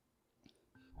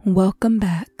Welcome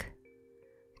back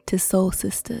to Soul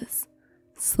Sisters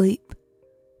Sleep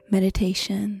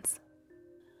Meditations.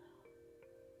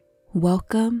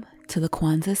 Welcome to the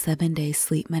Kwanzaa 7-day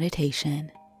sleep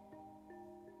meditation,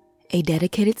 a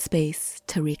dedicated space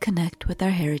to reconnect with our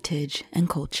heritage and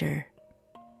culture.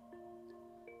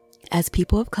 As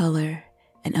people of color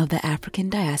and of the African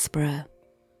diaspora,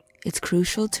 it's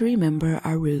crucial to remember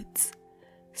our roots,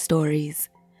 stories,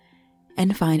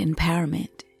 and find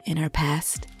empowerment in our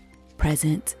past,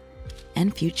 present,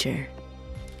 and future.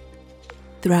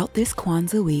 Throughout this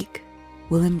Kwanzaa week,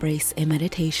 we'll embrace a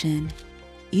meditation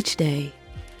each day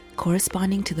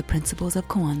corresponding to the principles of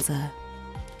Kwanzaa,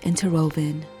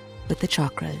 interwoven with the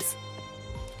chakras.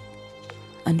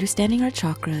 Understanding our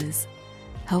chakras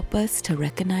help us to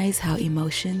recognize how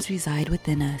emotions reside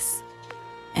within us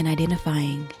and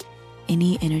identifying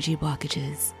any energy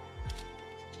blockages.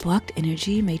 Blocked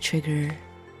energy may trigger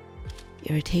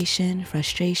irritation,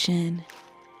 frustration,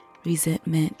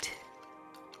 resentment,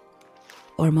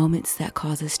 or moments that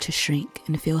cause us to shrink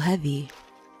and feel heavy.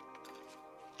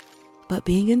 But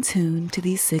being in tune to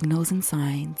these signals and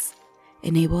signs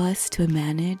enable us to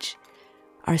manage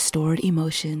our stored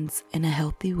emotions in a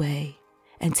healthy way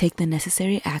and take the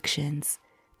necessary actions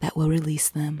that will release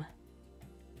them.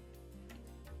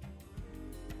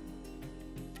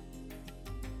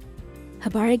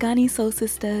 Habari gani, Soul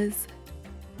Sisters.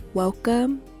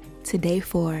 Welcome to Day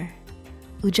 4,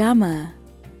 Ujamaa,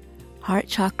 Heart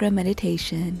Chakra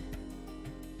Meditation.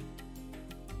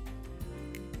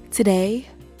 Today,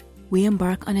 we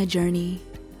embark on a journey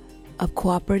of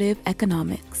cooperative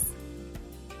economics,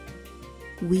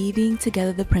 weaving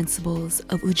together the principles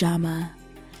of Ujamaa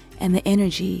and the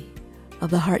energy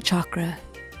of the heart chakra.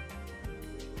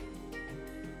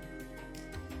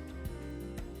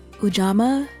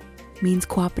 Ujamaa means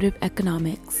cooperative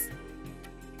economics,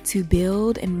 to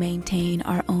build and maintain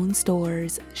our own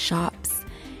stores, shops,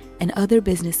 and other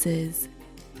businesses,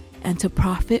 and to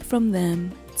profit from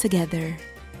them together,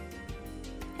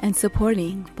 and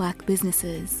supporting Black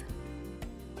businesses.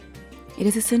 It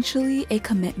is essentially a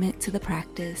commitment to the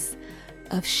practice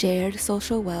of shared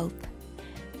social wealth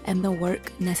and the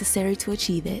work necessary to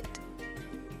achieve it.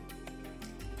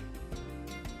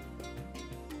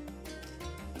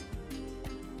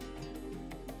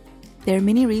 There are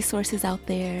many resources out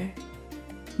there,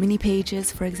 many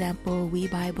pages, for example, We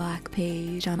Buy Black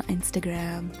page on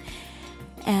Instagram.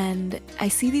 And I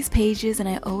see these pages and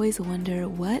I always wonder,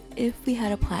 what if we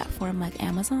had a platform like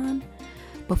Amazon,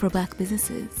 but for Black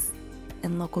businesses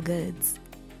and local goods?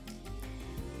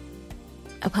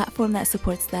 A platform that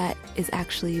supports that is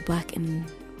actually Black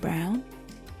and brown.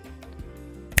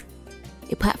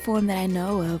 A platform that I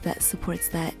know of that supports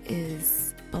that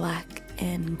is Black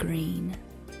and green.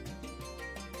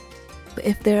 But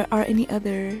if there are any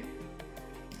other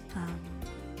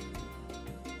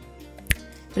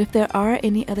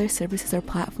services or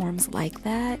platforms like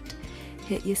that,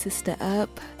 hit your sister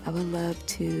up. I would love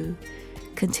to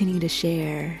continue to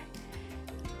share.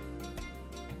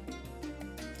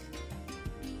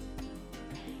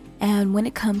 And when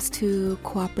it comes to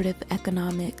cooperative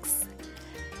economics,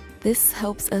 this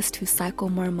helps us to cycle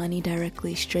more money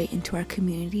directly straight into our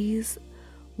communities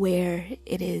where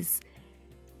it is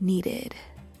needed.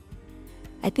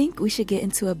 I think we should get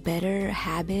into a better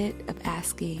habit of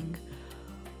asking,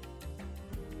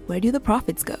 where do the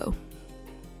profits go?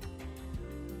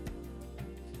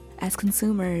 As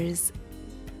consumers,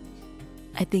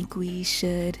 I think we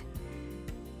should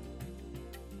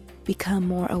become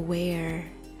more aware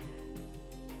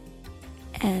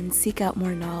and seek out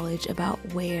more knowledge about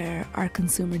where our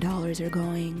consumer dollars are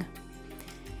going.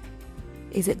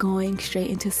 Is it going straight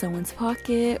into someone's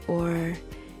pocket, or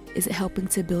is it helping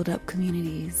to build up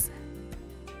communities?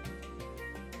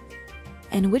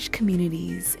 And which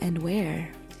communities and where?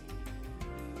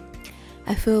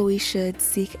 I feel we should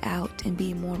seek out and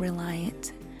be more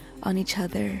reliant on each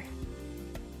other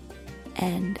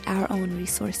and our own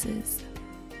resources.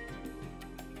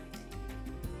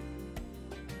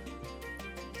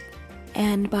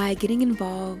 And by getting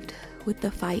involved with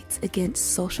the fight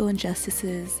against social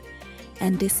injustices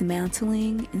and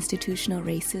dismantling institutional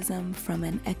racism from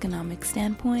an economic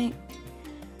standpoint,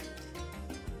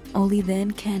 only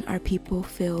then can our people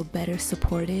feel better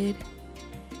supported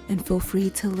and feel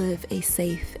free to live a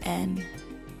safe and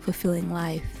fulfilling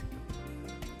life.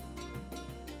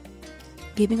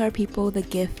 Giving our people the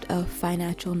gift of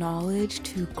financial knowledge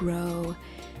to grow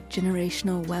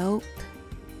generational wealth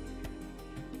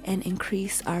and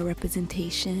increase our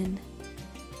representation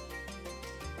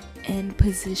in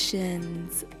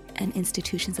positions and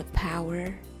institutions of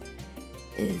power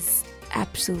is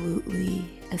absolutely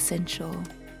essential.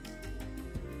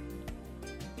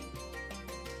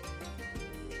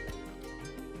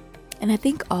 And I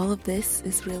think all of this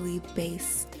is really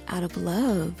based out of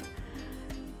love.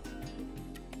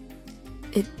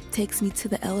 It takes me to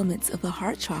the elements of the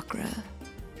heart chakra: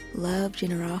 love,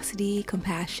 generosity,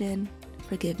 compassion,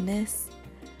 forgiveness.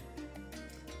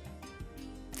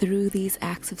 Through these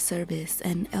acts of service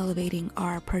and elevating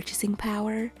our purchasing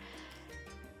power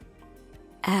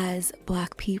as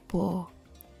Black people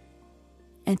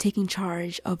and taking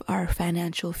charge of our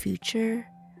financial future,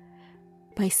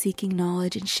 by seeking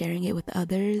knowledge and sharing it with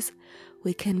others,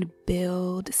 we can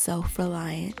build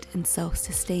self-reliant and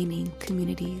self-sustaining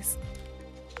communities.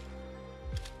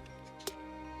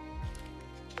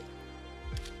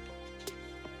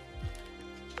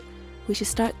 We should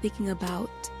start thinking about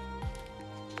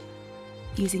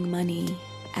using money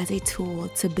as a tool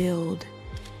to build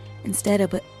instead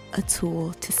of a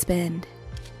tool to spend.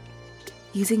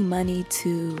 Using money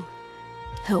to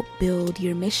help build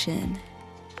your mission.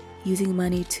 Using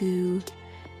money to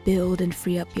build and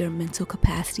free up your mental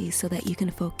capacity so that you can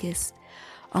focus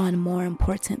on more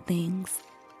important things.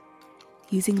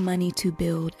 Using money to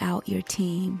build out your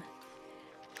team.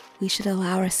 We should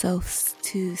allow ourselves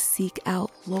to seek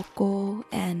out local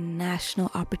and national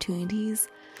opportunities,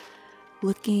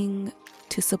 looking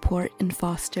to support and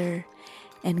foster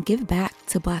and give back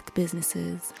to Black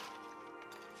businesses.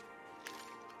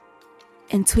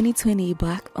 In 2020,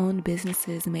 Black-owned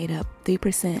businesses made up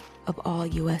 3% of all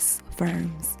U.S.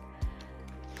 firms.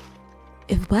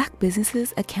 If Black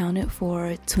businesses accounted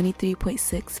for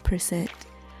 23.6%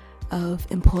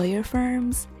 of employer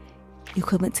firms,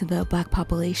 equivalent to the Black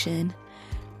population,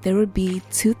 there would be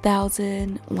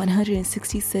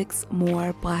 2,166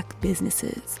 more Black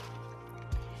businesses.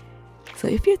 So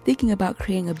if you're thinking about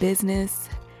creating a business,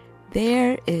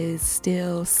 there is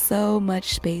still so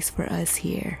much space for us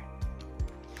here.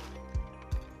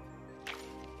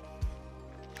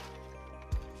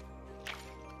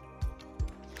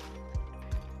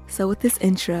 So with this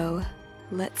intro,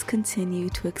 let's continue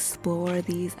to explore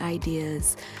these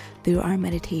ideas through our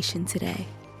meditation today.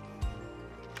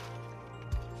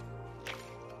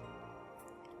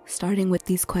 Starting with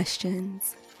these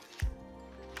questions.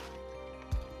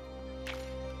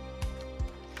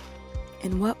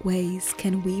 In what ways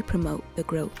can we promote the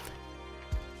growth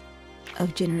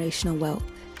of generational wealth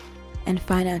and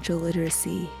financial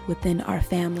literacy within our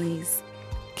families,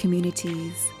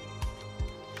 communities?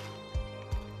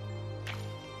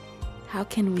 How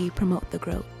can we promote the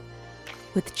growth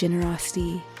with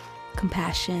generosity,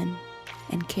 compassion,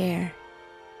 and care?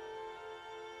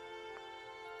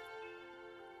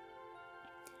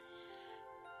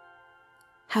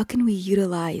 How can we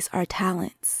utilize our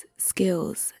talents,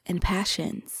 skills, and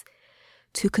passions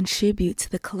to contribute to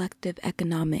the collective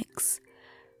economics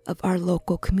of our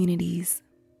local communities,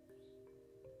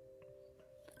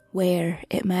 where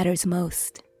it matters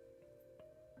most?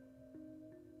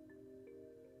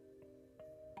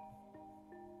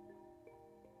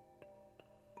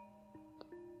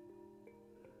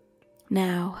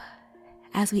 Now,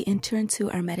 as we enter into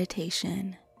our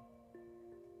meditation,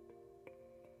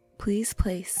 please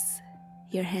place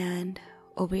your hand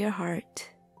over your heart,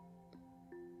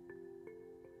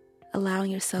 allowing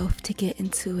yourself to get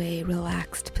into a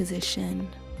relaxed position,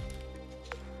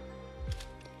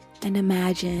 and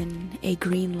imagine a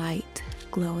green light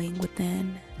glowing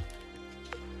within.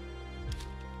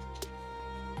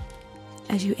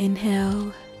 As you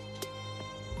inhale,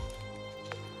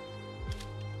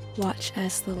 watch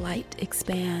as the light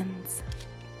expands.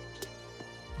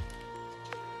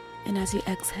 And as you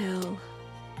exhale,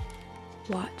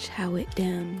 watch how it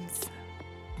dims.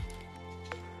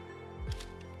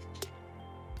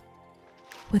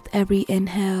 With every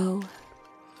inhale,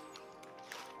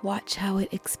 watch how it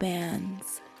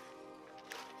expands.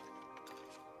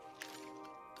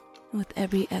 With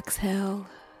every exhale,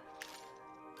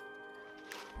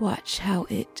 watch how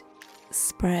it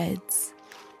spreads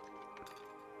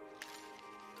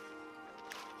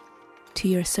to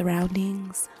your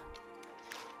surroundings.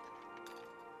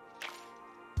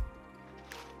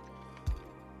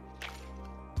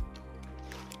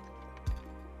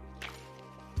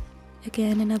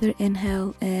 Again, another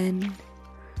inhale in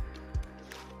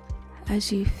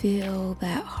as you feel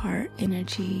that heart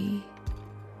energy,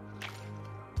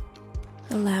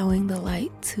 allowing the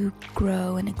light to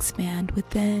grow and expand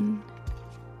within.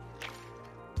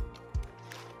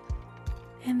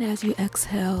 And as you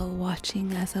exhale,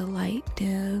 watching as a light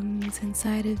dims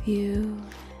inside of you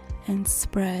and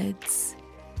spreads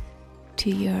to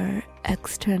your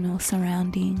external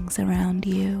surroundings around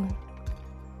you.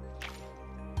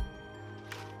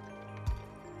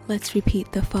 Let's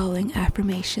repeat the following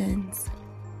affirmations.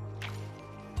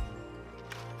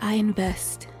 I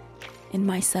invest in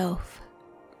myself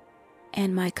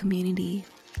and my community.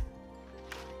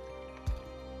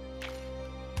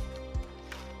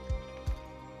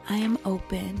 I am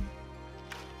open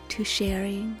to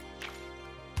sharing,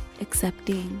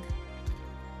 accepting,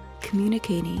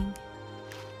 communicating,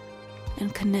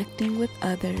 and connecting with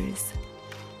others.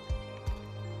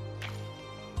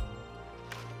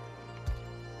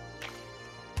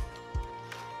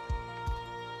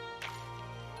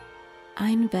 I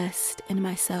invest in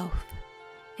myself,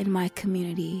 in my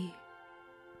community.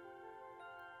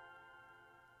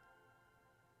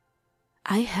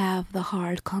 I have the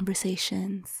hard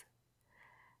conversations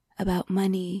about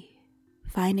money,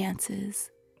 finances,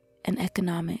 and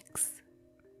economics.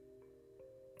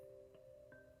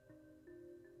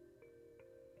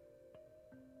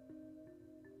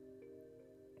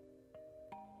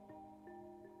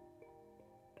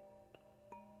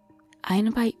 I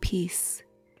invite peace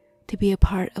to be a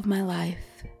part of my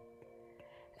life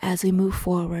as we move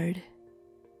forward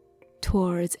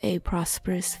towards a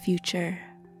prosperous future.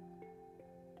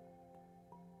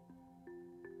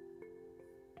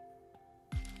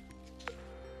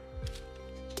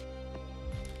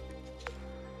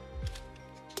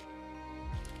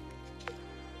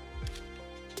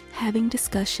 Having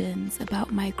discussions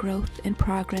about my growth and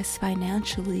progress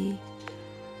financially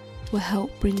will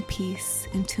help bring peace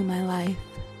into my life.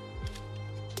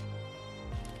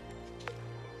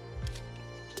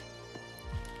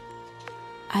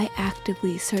 I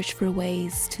actively search for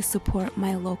ways to support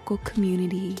my local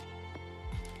community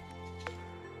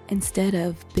instead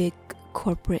of big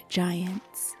corporate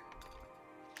giants.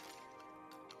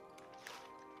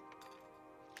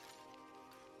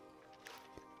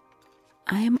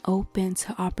 I am open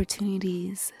to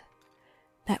opportunities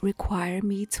that require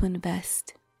me to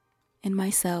invest in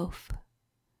myself,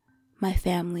 my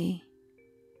family,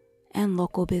 and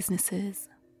local businesses.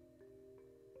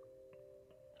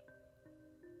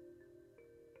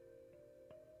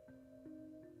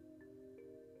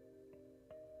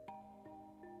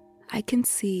 I can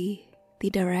see the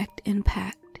direct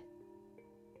impact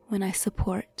when I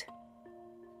support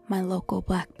my local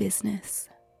Black business.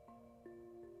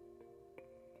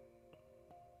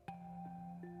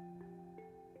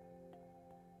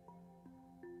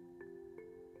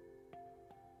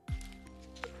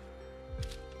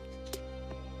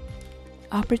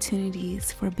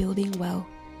 Opportunities for building wealth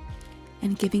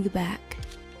and giving back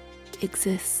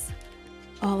exists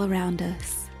all around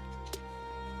us.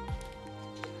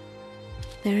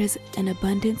 There is an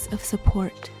abundance of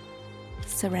support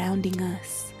surrounding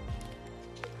us.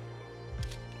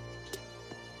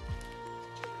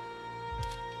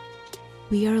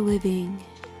 We are living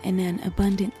in an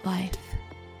abundant life.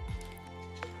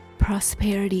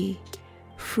 Prosperity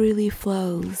freely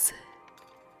flows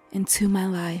into my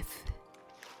life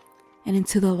and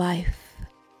into the life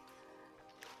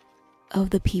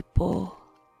of the people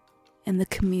and the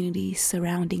community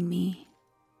surrounding me.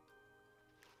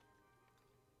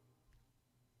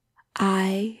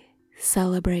 I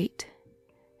celebrate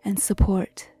and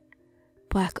support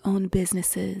Black-owned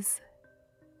businesses.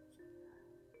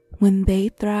 When they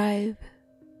thrive,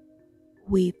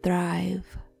 we thrive.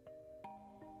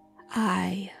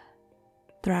 I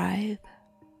thrive.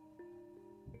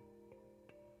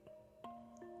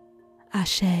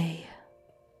 Ashe.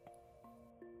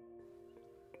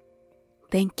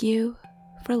 Thank you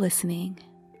for listening.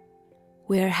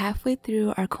 We are halfway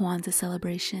through our Kwanzaa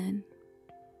celebration.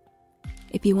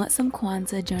 If you want some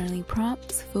Kwanzaa journaling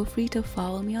prompts, feel free to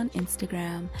follow me on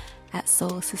Instagram at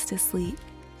SoulSisterSleep.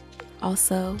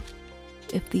 Also,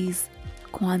 if these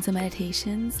Kwanzaa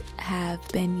meditations have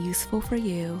been useful for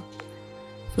you,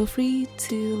 feel free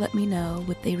to let me know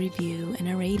with a review and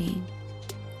a rating.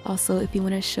 Also, if you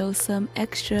want to show some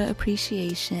extra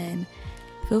appreciation,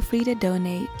 feel free to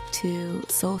donate to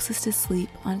Soul Sister Sleep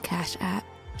on Cash App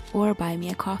or buy me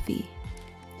a coffee.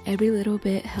 Every little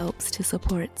bit helps to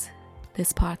support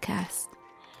this podcast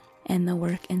and the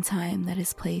work and time that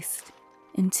is placed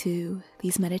into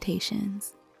these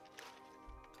meditations.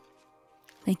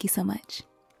 Thank you so much.